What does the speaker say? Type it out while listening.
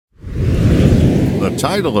The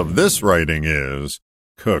title of this writing is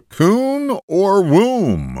Cocoon or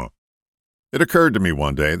Womb? It occurred to me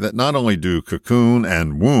one day that not only do cocoon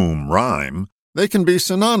and womb rhyme, they can be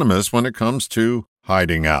synonymous when it comes to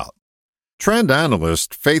hiding out. Trend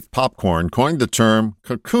analyst Faith Popcorn coined the term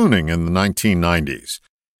cocooning in the 1990s.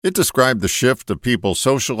 It described the shift of people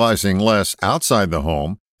socializing less outside the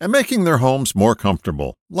home and making their homes more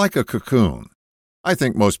comfortable, like a cocoon. I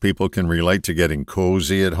think most people can relate to getting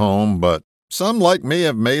cozy at home, but some, like me,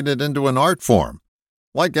 have made it into an art form.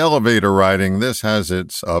 Like elevator riding, this has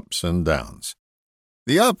its ups and downs.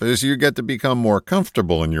 The up is you get to become more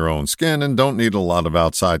comfortable in your own skin and don't need a lot of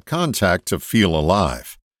outside contact to feel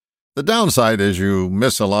alive. The downside is you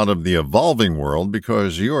miss a lot of the evolving world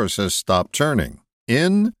because yours has stopped turning.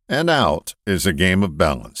 In and out is a game of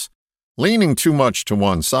balance. Leaning too much to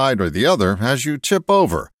one side or the other has you tip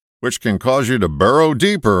over, which can cause you to burrow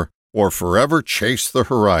deeper or forever chase the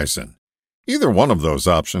horizon. Either one of those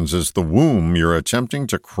options is the womb you're attempting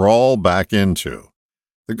to crawl back into.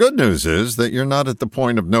 The good news is that you're not at the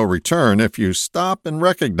point of no return if you stop and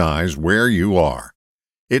recognize where you are.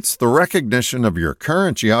 It's the recognition of your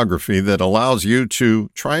current geography that allows you to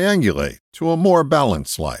triangulate to a more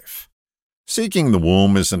balanced life. Seeking the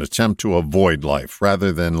womb is an attempt to avoid life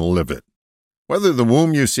rather than live it. Whether the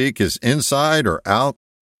womb you seek is inside or out,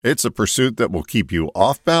 it's a pursuit that will keep you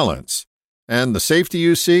off balance, and the safety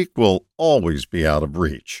you seek will always be out of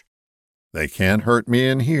reach. They can't hurt me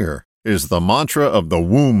in here is the mantra of the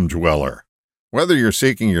womb dweller. Whether you're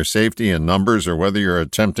seeking your safety in numbers or whether you're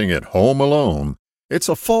attempting it home alone, it's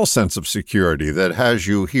a false sense of security that has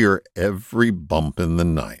you hear every bump in the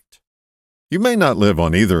night. You may not live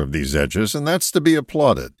on either of these edges, and that's to be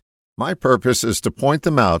applauded. My purpose is to point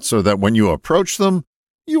them out so that when you approach them,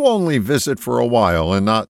 you only visit for a while and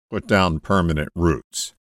not put down permanent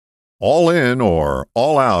roots. All in or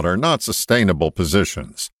all out are not sustainable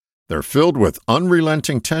positions. They're filled with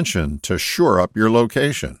unrelenting tension to shore up your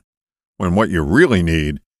location, when what you really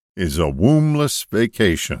need is a wombless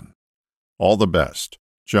vacation. All the best,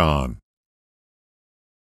 John.